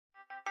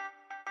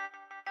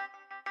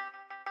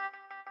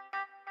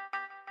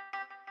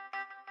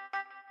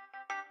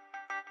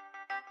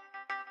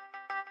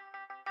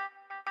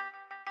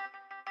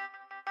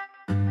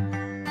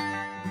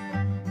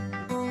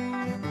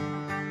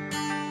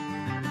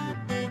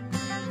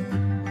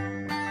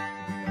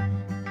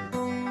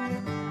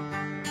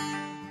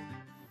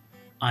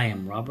I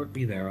am Robert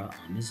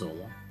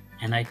Rivera-Amezola,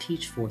 and I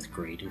teach 4th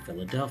grade in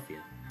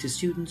Philadelphia to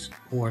students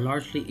who are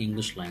largely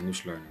English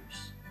language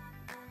learners.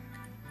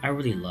 I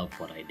really love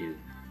what I do.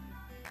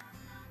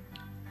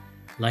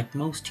 Like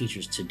most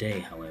teachers today,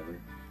 however,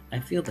 I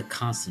feel the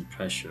constant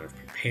pressure of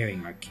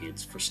preparing our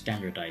kids for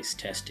standardized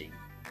testing.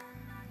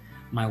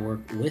 My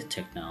work with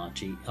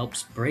technology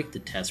helps break the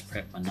test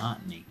prep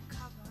monotony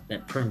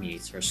that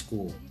permeates our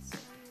school.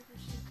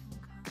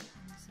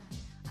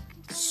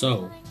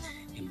 So,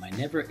 in my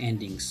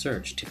never-ending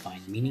search to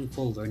find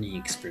meaningful learning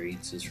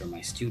experiences for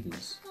my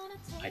students,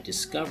 I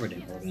discovered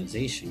an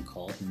organization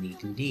called Need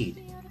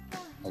Indeed,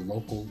 a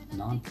local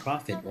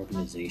nonprofit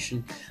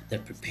organization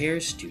that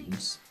prepares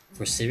students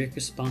for civic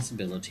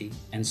responsibility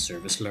and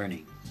service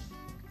learning.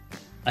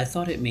 I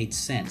thought it made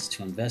sense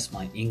to invest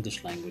my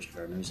English language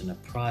learners in a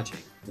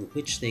project with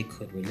which they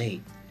could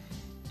relate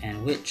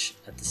and which,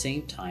 at the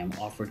same time,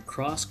 offered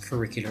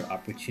cross-curricular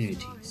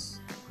opportunities.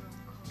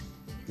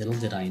 Little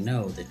did I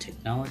know that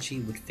technology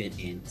would fit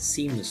in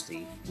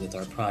seamlessly with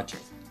our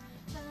project.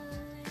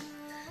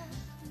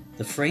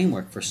 The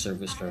framework for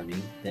service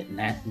learning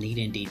that Need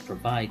Indeed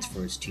provides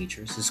for its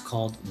teachers is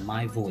called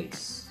My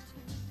Voice.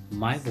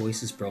 My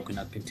Voice is broken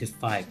up into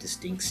 5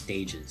 distinct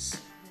stages.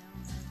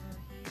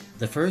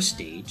 The first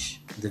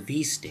stage, the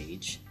V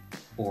stage,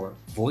 or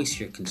Voice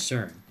Your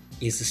Concern,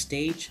 is the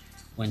stage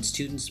when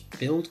students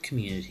build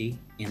community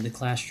in the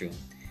classroom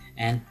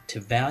and to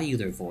value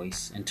their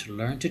voice and to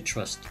learn to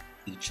trust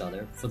each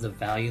other for the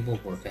valuable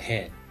work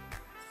ahead.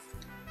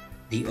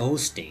 The O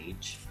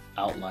stage,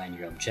 Outline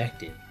Your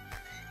Objective,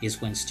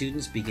 is when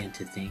students begin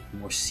to think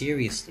more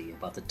seriously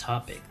about the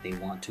topic they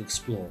want to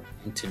explore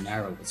and to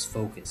narrow its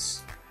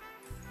focus.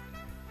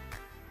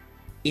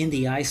 In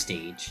the I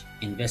stage,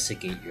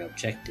 Investigate Your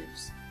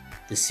Objectives,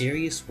 the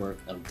serious work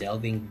of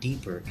delving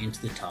deeper into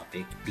the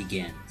topic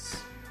begins.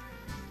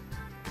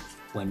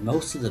 When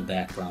most of the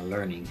background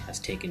learning has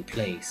taken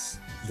place,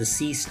 the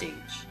C stage,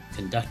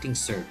 Conducting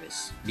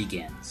Service,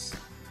 begins.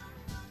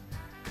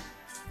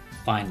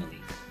 Finally,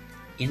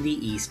 in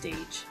the E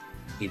stage,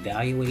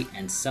 Evaluate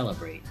and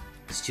Celebrate,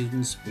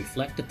 students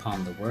reflect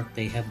upon the work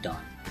they have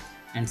done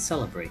and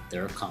celebrate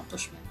their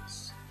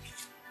accomplishments.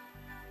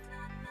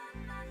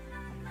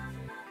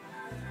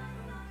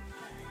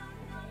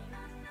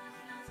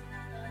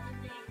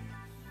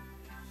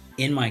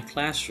 In my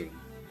classroom,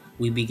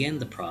 we begin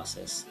the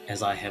process,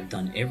 as I have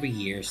done every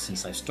year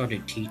since I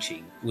started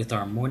teaching, with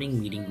our morning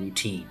meeting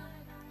routine.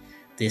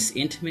 This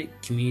intimate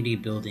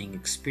community-building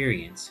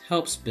experience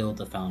helps build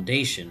the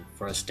foundation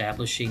for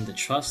establishing the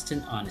trust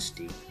and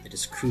honesty that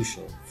is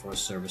crucial for a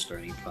service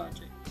learning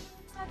project.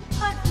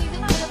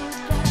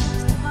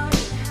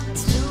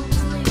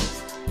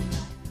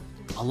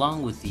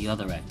 Along with the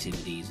other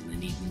activities in the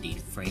Need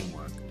Indeed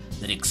framework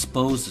that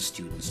expose the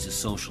students to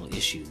social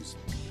issues,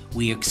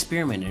 we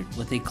experimented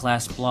with a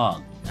class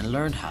blog and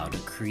learned how to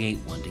create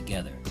one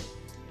together.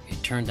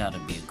 It turned out to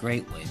be a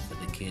great way for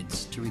the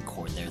kids to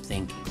record their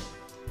thinking.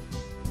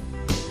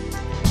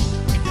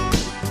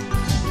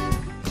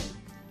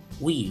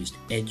 We used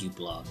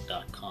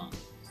edublog.com,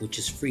 which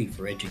is free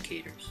for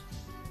educators.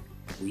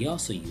 We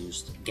also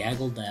used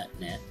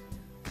gaggle.net,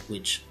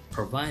 which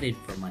provided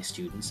for my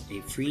students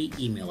a free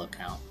email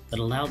account that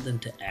allowed them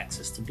to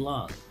access the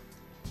blog.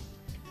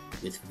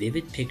 With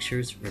vivid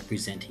pictures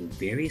representing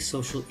various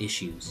social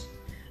issues,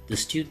 the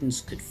students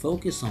could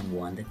focus on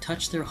one that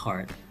touched their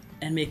heart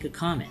and make a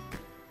comment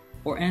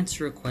or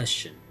answer a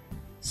question,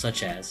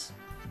 such as,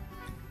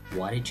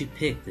 "Why did you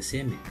pick this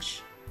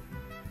image?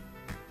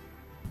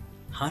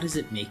 How does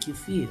it make you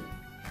feel?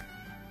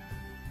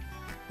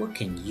 What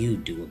can you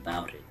do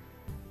about it?"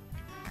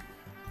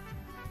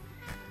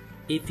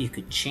 If you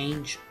could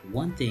change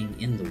one thing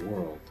in the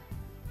world,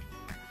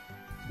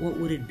 what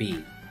would it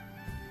be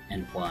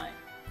and why?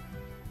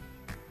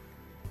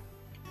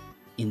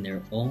 In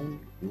their own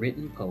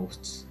written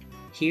posts,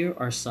 here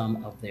are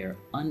some of their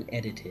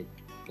unedited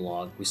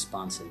blog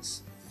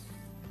responses.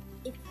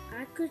 If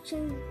I could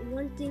change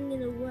one thing in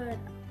the world,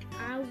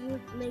 I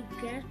would make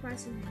gas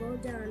prices go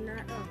down,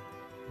 not up.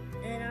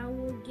 And I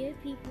will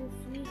give people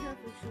free health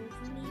insurance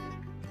who need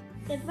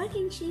it. If I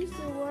can change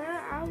the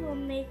world, I will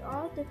make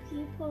all the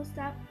people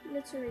stop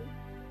littering.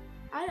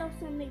 I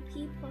also make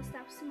people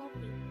stop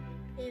smoking.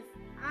 If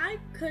I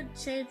could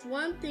change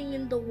one thing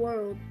in the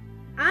world,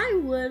 I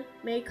would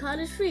make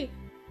college free.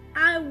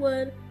 I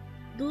would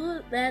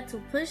do that to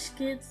push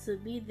kids to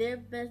be their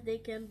best they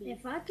can be.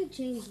 If I could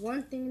change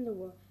one thing in the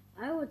world,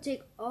 I would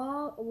take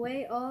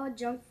away all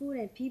junk food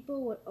and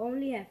people would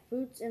only have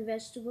fruits and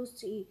vegetables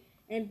to eat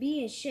and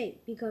be in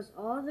shape, because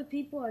all the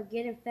people are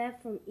getting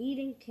fat from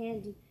eating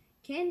candy.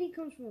 Candy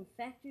comes from a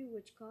factory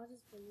which causes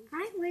pollution.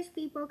 I wish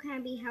people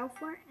can be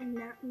healthier and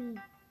not me.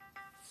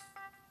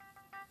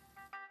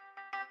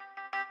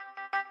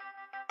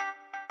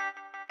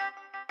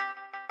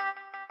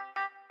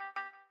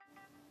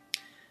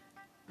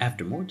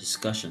 After more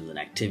discussions and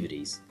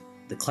activities,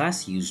 the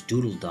class used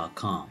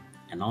Doodle.com,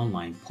 an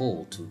online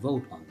poll, to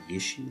vote on the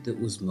issue that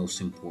was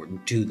most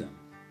important to them.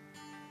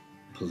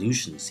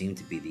 pollution seemed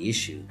to be the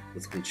issue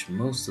with which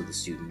most of the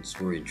students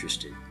were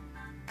interested.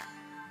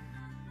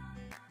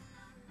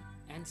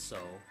 And so,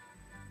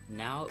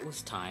 now it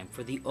was time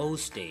for the O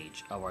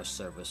stage of our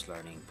service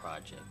learning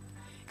project.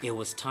 It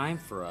was time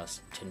for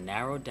us to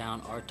narrow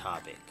down our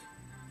topic.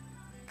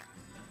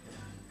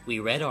 We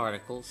read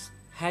articles,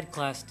 had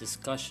class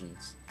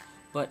discussions,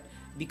 but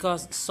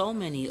because so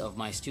many of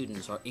my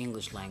students are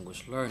English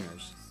language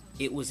learners,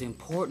 it was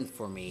important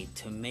for me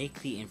to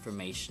make the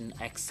information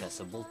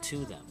accessible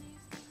to them.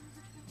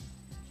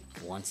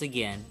 Once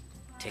again,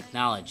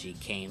 technology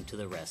came to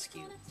the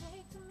rescue.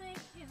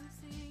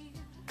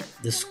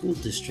 The School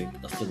District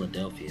of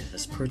Philadelphia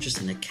has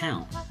purchased an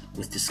account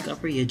with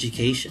Discovery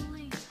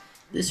Education.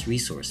 This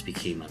resource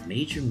became a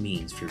major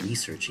means for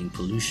researching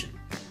pollution.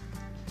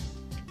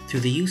 Through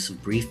the use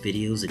of brief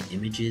videos and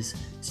images,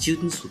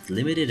 students with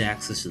limited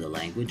access to the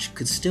language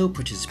could still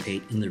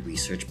participate in the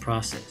research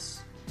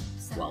process,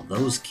 while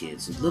those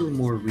kids with little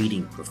more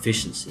reading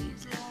proficiency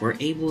were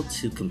able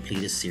to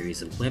complete a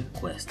series of web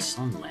quests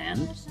on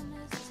land,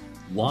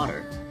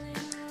 water,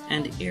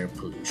 and air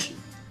pollution.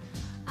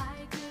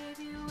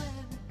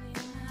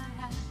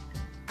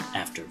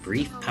 After a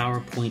brief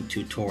PowerPoint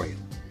tutorial,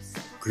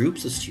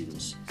 groups of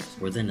students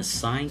were then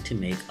assigned to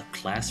make a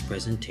class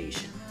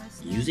presentation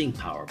using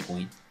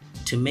PowerPoint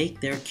to make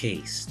their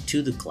case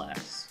to the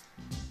class.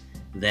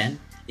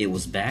 Then it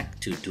was back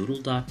to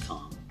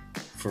Doodle.com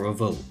for a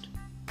vote.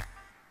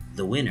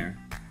 The winner,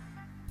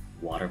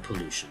 water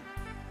pollution.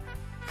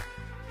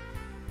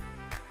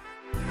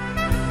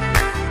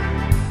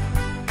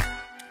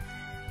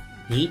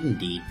 Need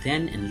Indeed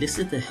then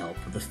enlisted the help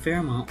of the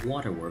Fairmont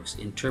Waterworks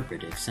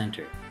Interpretive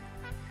Center.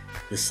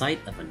 The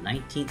site of a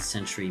 19th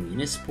century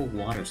municipal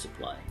water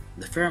supply,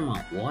 the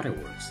Fairmont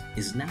Waterworks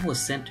is now a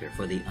center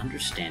for the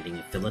understanding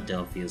of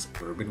Philadelphia's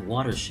urban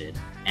watershed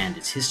and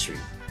its history.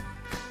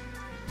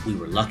 We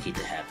were lucky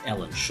to have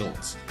Ellen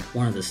Schultz,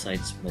 one of the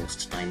site's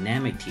most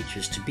dynamic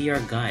teachers, to be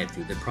our guide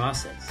through the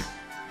process.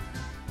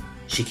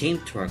 She came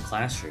to our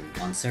classroom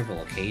on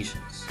several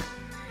occasions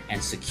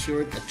and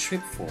secured a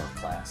trip for our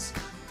class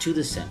to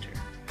the center.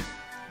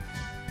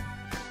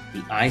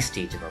 The I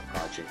stage of our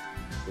project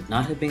would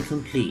not have been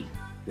complete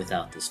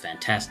without this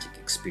fantastic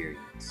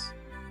experience.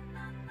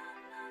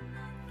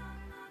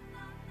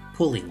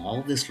 Pulling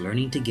all this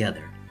learning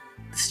together,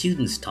 the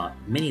students taught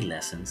many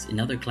lessons in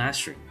other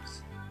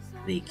classrooms.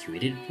 They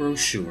created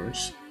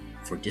brochures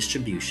for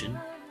distribution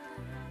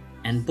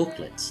and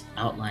booklets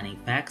outlining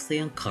facts they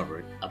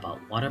uncovered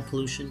about water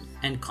pollution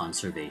and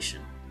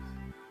conservation.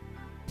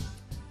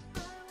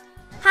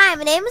 Hi,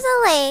 my name is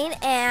Elaine,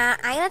 and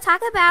I'm going to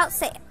talk about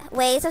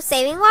ways of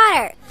saving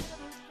water.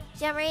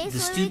 The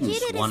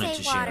students wanted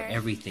to share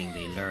everything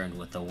they learned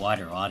with the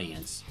wider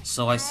audience,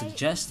 so I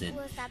suggested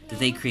that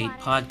they create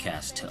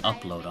podcasts to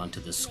upload onto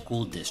the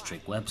school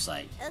district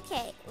website.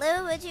 Okay, Lou,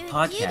 what would you do to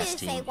Podcasting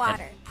save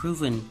water? had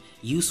proven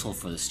useful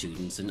for the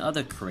students in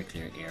other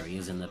curricular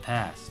areas in the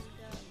past.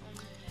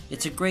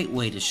 It's a great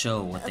way to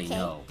show what they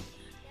know,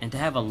 and to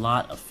have a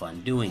lot of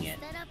fun doing it.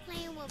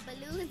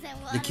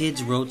 The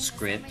kids wrote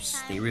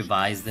scripts, they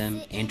revised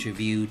them,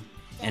 interviewed,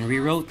 and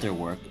rewrote their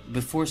work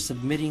before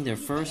submitting their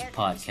first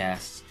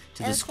podcasts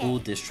to the school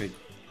district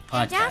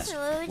podcast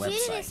what would you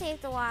do to website.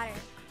 save the water?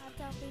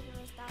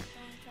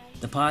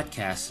 The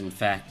podcasts, in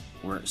fact,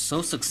 were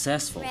so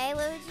successful Ray,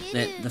 what would you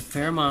that do the to save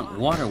Fairmont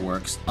water?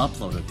 Waterworks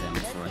uploaded them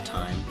for a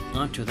time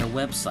onto their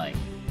website.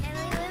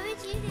 Emily, what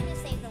would you do to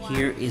save the water?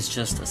 Here is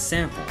just a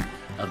sample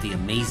of the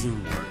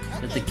amazing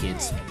work that the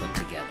kids put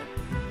together.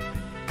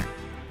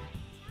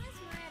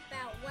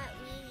 About what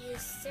we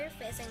use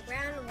surface and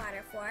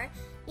groundwater for.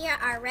 Here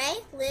are Ray,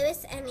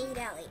 Lewis, and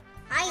Edeli.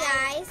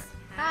 Hi guys.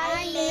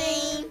 Hi,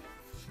 Elaine.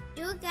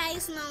 Do you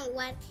guys know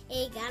what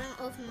a gallon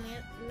of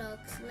milk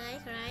looks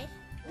like, right?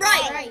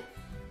 Right.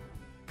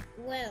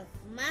 Well,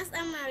 most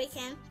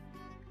Americans,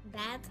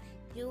 that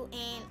you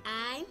and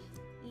I,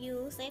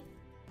 use it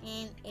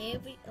in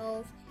every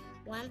of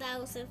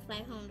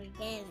 1,500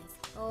 gallons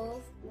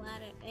of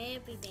water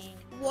every day.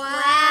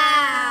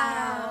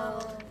 Wow.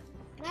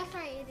 That's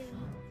right, it is.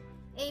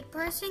 A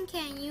person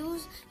can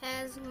use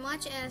as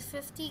much as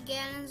 50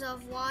 gallons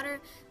of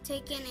water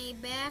taking a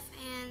bath,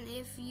 and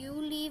if you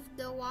leave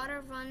the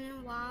water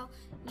running while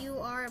you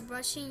are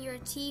brushing your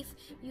teeth,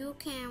 you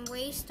can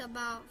waste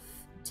about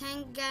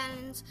 10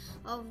 gallons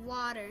of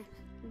water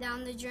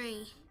down the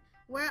drain.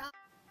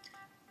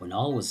 When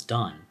all was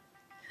done,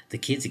 the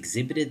kids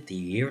exhibited the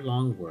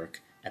year-long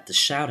work at the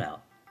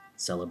Shout-Out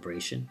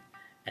celebration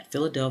at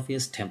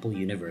Philadelphia's Temple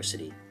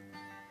University.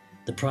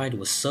 The pride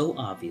was so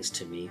obvious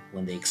to me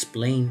when they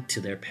explained to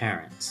their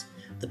parents,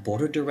 the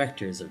board of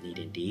directors of Need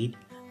Indeed,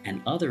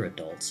 and other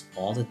adults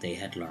all that they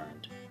had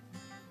learned.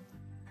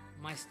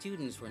 My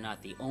students were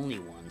not the only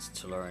ones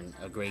to learn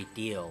a great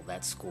deal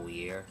that school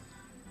year.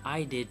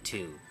 I did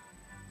too.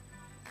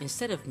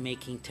 Instead of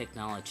making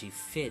technology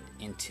fit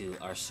into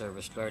our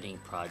service learning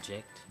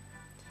project,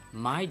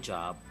 my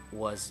job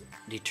was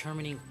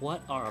determining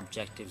what our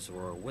objectives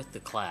were with the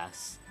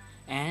class,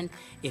 and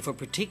if a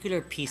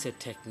particular piece of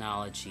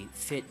technology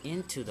fit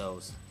into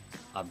those,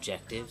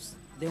 objectives,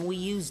 then we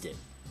used it.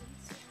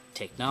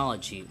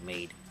 Technology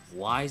made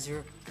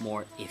wiser,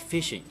 more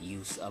efficient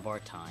use of our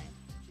time.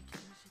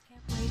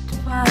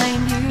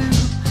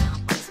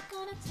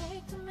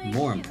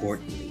 More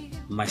importantly,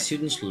 my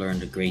students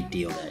learned a great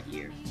deal that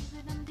year.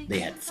 They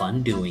had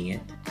fun doing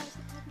it,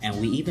 and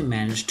we even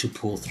managed to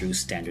pull through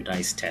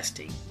standardized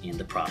testing in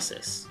the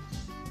process.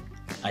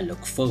 I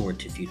look forward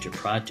to future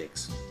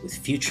projects with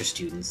future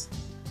students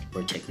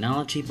where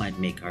technology might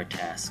make our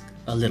task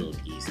a little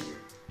easier.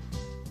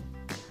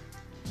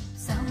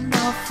 Sound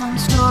of fun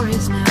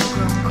stories now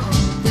grown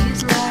cold.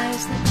 These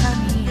lies that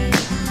permeate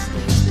these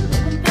days. We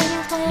live in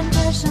pain, my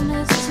impression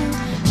is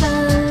too